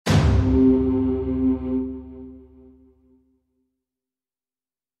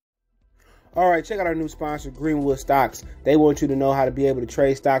All right, check out our new sponsor, Greenwood Stocks. They want you to know how to be able to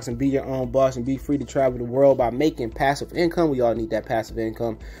trade stocks and be your own boss and be free to travel the world by making passive income. We all need that passive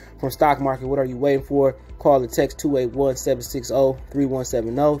income from stock market. What are you waiting for? Call or text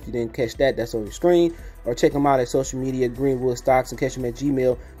 281-760-3170. If you didn't catch that, that's on your screen. Or check them out at social media, Greenwood Stocks, and catch them at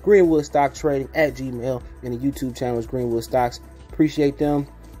Gmail, Greenwood Stock Trading at Gmail, and the YouTube channel is Greenwood Stocks. Appreciate them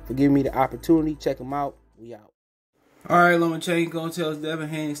for giving me the opportunity. Check them out. We out. All right, Lomachenko tells Devin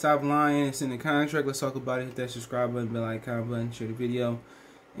Haney stop lying. It's in the contract. Let's talk about it. Hit that subscribe button, bell icon button, share the video,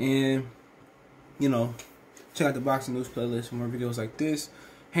 and check out the boxing news playlist for more videos like this.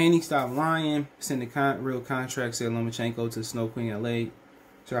 Haney stop lying. It's in the real contract. Said Lomachenko to Snow Queen LA.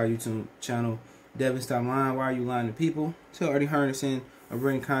 Check our YouTube channel. Devin, stop lying. Why are you lying to people? Tell Eddie Hearn to send a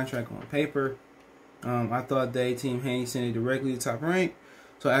written contract on paper. I thought they Team Haney sent it directly to Top Rank,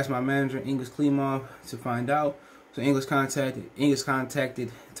 so I asked my manager English Klimov to find out. So English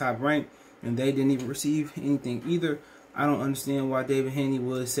contacted Top Rank, and they didn't even receive anything either. I don't understand why Devin Haney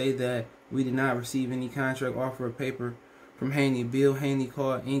would say that we did not receive any contract offer or paper from Haney. Bill Haney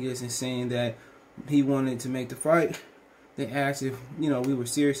called English and saying that he wanted to make the fight. They asked if we were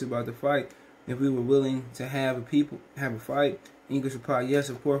serious about the fight, if we were willing to have a fight. English replied, yes,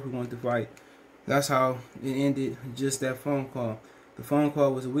 of course we want to fight. That's how it ended, just that phone call. The phone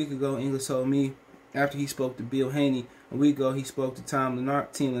call was a week ago. English told me after he spoke to Bill Haney a week ago, he spoke to Team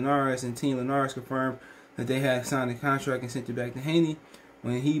Linares, and Team Linares confirmed that they had signed a contract and sent it back to Haney.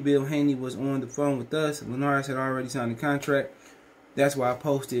 When Bill Haney was on the phone with us, Linares had already signed the contract. That's why I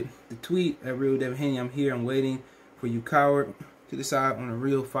posted the tweet at Real Devin Haney. I'm here. I'm waiting for you, coward, to decide on a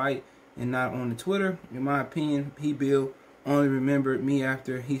real fight and not on the Twitter. In my opinion, Bill only remembered me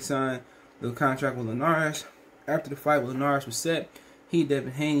after he signed the contract with Linares. After the fight with Linares was set,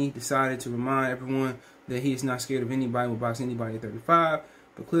 Devin Haney, decided to remind everyone that he is not scared of anybody, will box anybody at 35.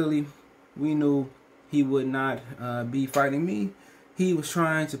 But clearly, we knew he would not be fighting me. He was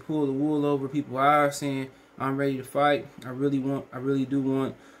trying to pull the wool over people's eyes, saying, I'm ready to fight. I really do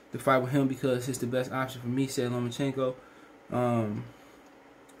want to fight with him because it's the best option for me, said Lomachenko. Why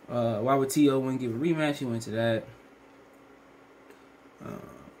would T.O. wouldn't give a rematch? He went to that.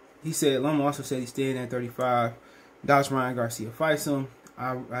 He said, Loma also said he's staying at 35. Doubts Ryan Garcia fights him.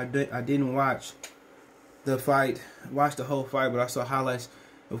 I didn't watch the whole fight, but I saw highlights.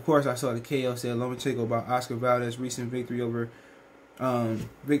 Of course, I saw the KO. Said Lomachenko about Oscar Valdez's recent victory over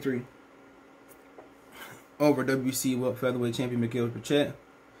WBC featherweight champion Miguel Pichet.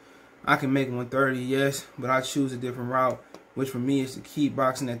 I can make 130, yes, but I choose a different route, which for me is to keep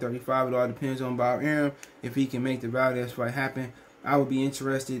boxing at 35. It all depends on Bob Arum. If he can make the Valdez fight happen, I would be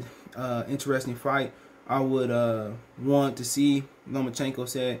interesting fight. I would want to see, Lomachenko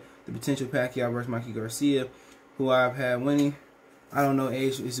said, the potential Pacquiao versus Mikey Garcia, who I've had winning. I don't know,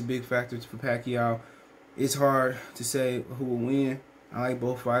 age is a big factor for Pacquiao. It's hard to say who will win. I like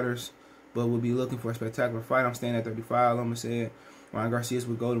both fighters, but we'll be looking for a spectacular fight. I'm staying at 35. Loma said Ryan Garcia's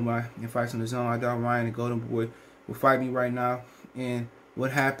with Golden Boy and fights on the zone. I doubt Ryan and Golden Boy will fight me right now. And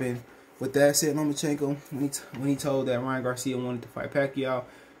what happened with that, said Lomachenko, when he told that Ryan Garcia wanted to fight Pacquiao,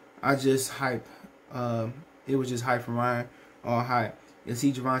 I just hype. It was just hype from Ryan, all hype. You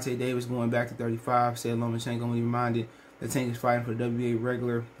see Gervonta Davis going back to 35, said Lomachenko when he reminded that Tank is fighting for the WBA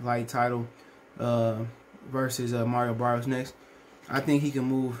regular light title versus Mario Barrios next. I think he can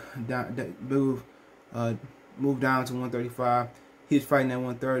move down to 135. He was fighting at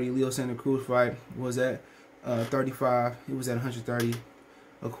 130. Leo Santa Cruz fight was at 35. He was at 130.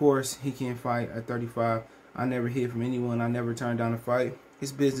 Of course, he can't fight at 35. I never hear from anyone. I never turned down a fight.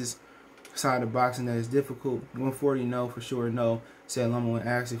 His business side of boxing that is difficult. 140, no, for sure, no. Said Loma when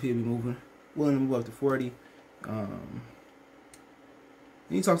asked if he'll be willing to move up to 40. And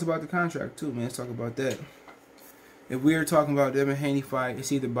he talks about the contract too, man. Let's talk about that. If we're talking about Devin Haney fight,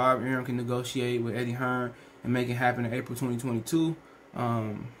 it's either Bob Arum can negotiate with Eddie Hearn and make it happen in April 2022.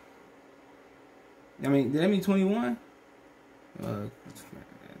 I mean, did that mean 21? I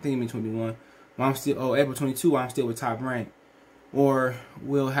think it means 21. Well, I'm still, April 22, I'm still with Top Rank. Or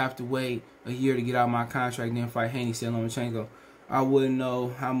we'll have to wait a year to get out my contract and then fight Haney, said Lomachenko. I wouldn't know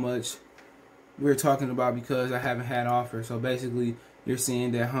how much we're talking about because I haven't had an offer. So basically, you're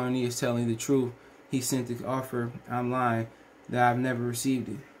saying that Haney is telling the truth. He sent the offer. I'm lying that I've never received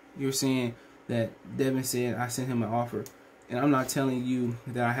it. You're saying that Devin said I sent him an offer. And I'm not telling you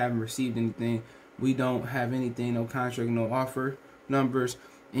that I haven't received anything. We don't have anything, no contract, no offer numbers.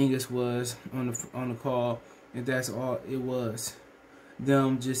 English was on the call, and that's all it was.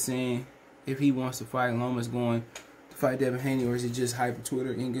 Them just saying if he wants to fight, Loma's going to fight Devin Haney, or is it just hype on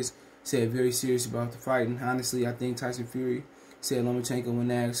Twitter? English said very serious about the fight, and honestly, I think Tyson Fury said Lomachenko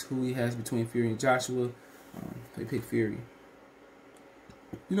when asked who he has between Fury and Joshua, they picked Fury.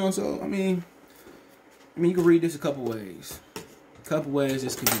 You know, so I mean, you can read this a couple ways. A couple ways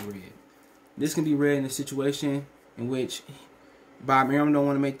this could be read. This can be read in a situation in which Bob Arum don't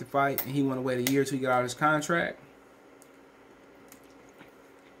want to make the fight and he want to wait a year till he get out of his contract.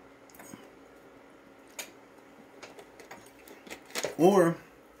 Or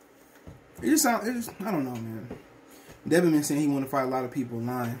it just I don't know, man. Devin been saying he want to fight a lot of people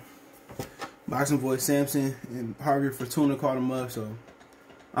online. Boxing Voice Sampson and Harvey Fortuna called him up, so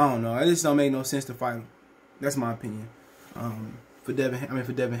I don't know. It just don't make no sense to fight him. That's my opinion. For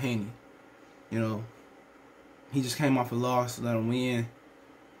Devin Haney, you know, he just came off a loss, let him win,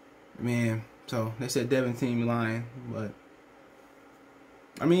 man. So they said Devin team lying, but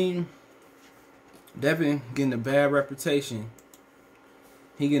I mean, Devin getting a bad reputation.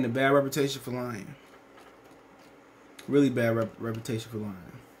 He getting a bad reputation for lying. Really bad reputation for lying.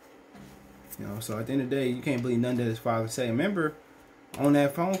 You know, so at the end of the day, you can't believe nothing that his father say. Remember, on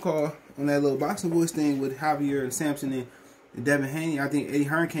that phone call, on that little Boxing Voice thing with Javier and Sampson and Devin Haney, I think Eddie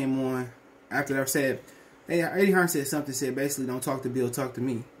Hearn came on after that said, hey, Eddie Hearn said something, said basically, don't talk to Bill, talk to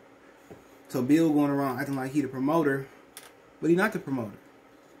me. So Bill going around acting like he the promoter, but he not the promoter.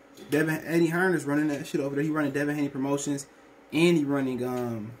 Eddie Hearn is running that shit over there. He running Devin Haney Promotions, and he running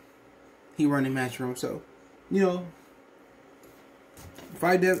Matchroom. So, you know,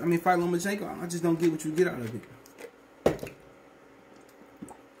 fight Lomachenko. I just don't get what you get out of it.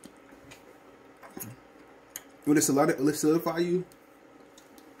 Would it solidify you?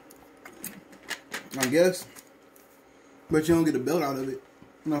 I guess. But you don't get a belt out of it.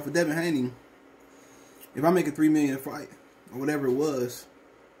 You know, for Devin Haney, if I make a $3 million fight, or whatever it was,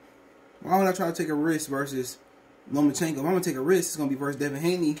 why would I try to take a risk versus Lomachenko? If I'm going to take a risk, it's going to be versus Devin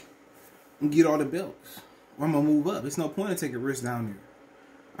Haney and get all the belts. Or I'm going to move up. It's no point in taking a risk down there.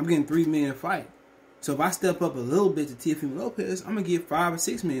 I'm getting $3 million a fight. So if I step up a little bit to Teofimo Lopez, I'm going to get $5 or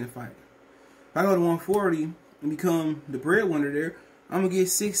 $6 million a fight. If I go to 140 and become the breadwinner there, I'm going to get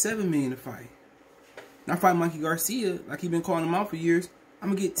 $6, $7 million a fight. If I fight Mikey Garcia, like he been calling him out for years, I'm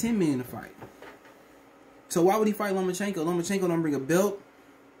going to get $10 million a fight. So why would he fight Lomachenko? Lomachenko don't bring a belt.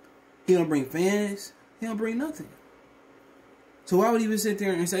 He don't bring fans. He don't bring nothing. So why would he even sit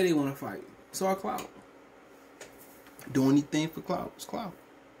there and say they want to fight? It's all clout. Do anything for clout. It's clout.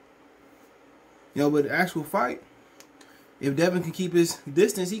 You know, but the actual fight, if Devin can keep his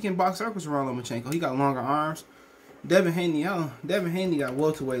distance, he can box circles around Lomachenko. He got longer arms. Devin Haney got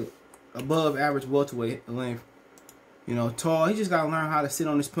welterweight, above average welterweight length. You know, tall. He just got to learn how to sit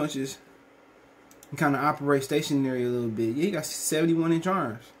on his punches and kind of operate stationary a little bit. Yeah, he got 71-inch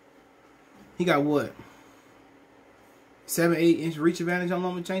arms. He got what? 7-8-inch reach advantage on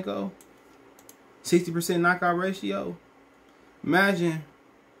Lomachenko. 60% knockout ratio. Imagine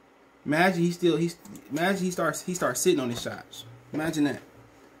he starts sitting on his shots. Imagine that.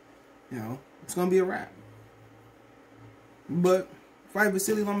 You know, it's gonna be a wrap. But fight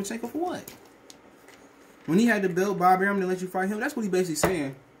Vasyl Lomachenko for what? When he had the belt, Bob Arum didn't let you fight him. That's what he basically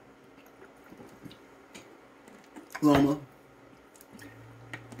saying. Loma,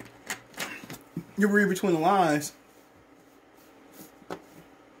 you read between the lines.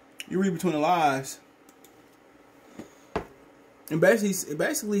 And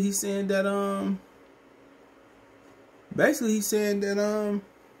basically he's saying that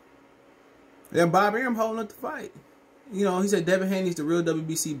that Bob Arum holding up the fight. You know, he said Devin Haney's the real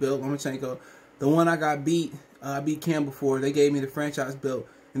WBC belt, Lomachenko. The one I got beat, I beat Campbell for. They gave me the franchise belt,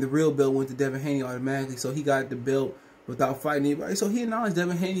 and the real belt went to Devin Haney automatically. So he got the belt without fighting anybody. So he acknowledged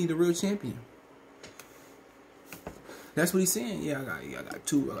Devin Haney the real champion. That's what he's saying. Yeah, I got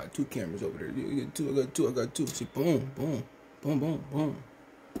two cameras over there. You get two. I got two. See, boom, boom, boom, boom, boom.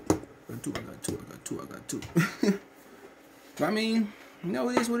 I got two. I mean, you know,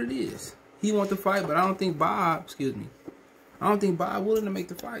 it is what it is. He wants to fight, but I don't think Bob willing to make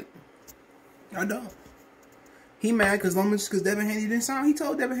the fight. I don't. He mad because Devin Haney didn't sign. He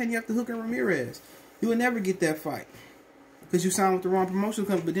told Devin Haney after Hooker Ramirez, you would never get that fight because you signed with the wrong promotional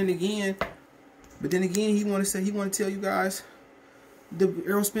company. But then again, he want to tell you guys the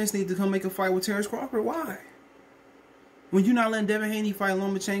Errol Spence need to come make a fight with Terrence Crawford. Why? When you're not letting Devin Haney fight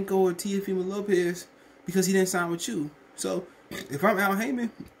Lomachenko or Teofimo Lopez because he didn't sign with you. So if I'm Al Heyman,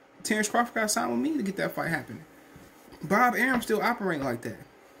 Terrence Crawford got to sign with me to get that fight happening. Bob Arum still operating like that.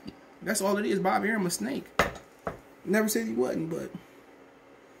 That's all it is. Bob Arum a snake. Never said he wasn't, but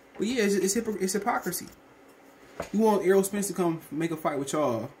yeah, it's hypocrisy. You want Errol Spence to come make a fight with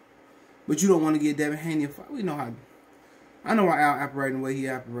y'all, but you don't want to get Devin Haney a fight. We know how. I know why Al operating the way he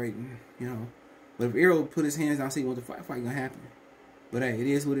operating, you know. But if Errol put his hands down and say he wants to fight gonna happen. But hey, it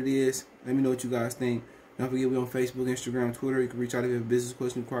is what it is. Let me know what you guys think. Don't forget we're on Facebook, Instagram, Twitter. You can reach out if you have a business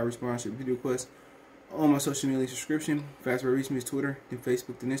question, require response, video request on my social media link description. Fast way to reach me is Twitter, then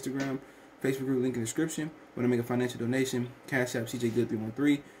Facebook, then Instagram. Facebook group link in the description. When I make a financial donation, Cash App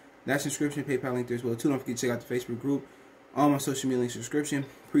CJGood313. That's description, PayPal link there as well too. Don't forget to check out the Facebook group. All my social media links description.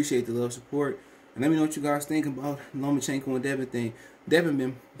 Appreciate the love, support, and let me know what you guys think about Lomachenko and Devin thing. Devin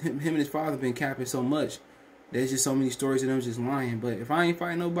him and his father been capping so much. There's just so many stories of them just lying. But if I ain't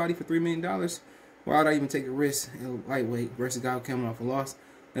fighting nobody for $3 million, why would I even take a risk lightweight versus a guy coming off a loss?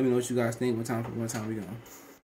 Let me know what you guys think. One time we go.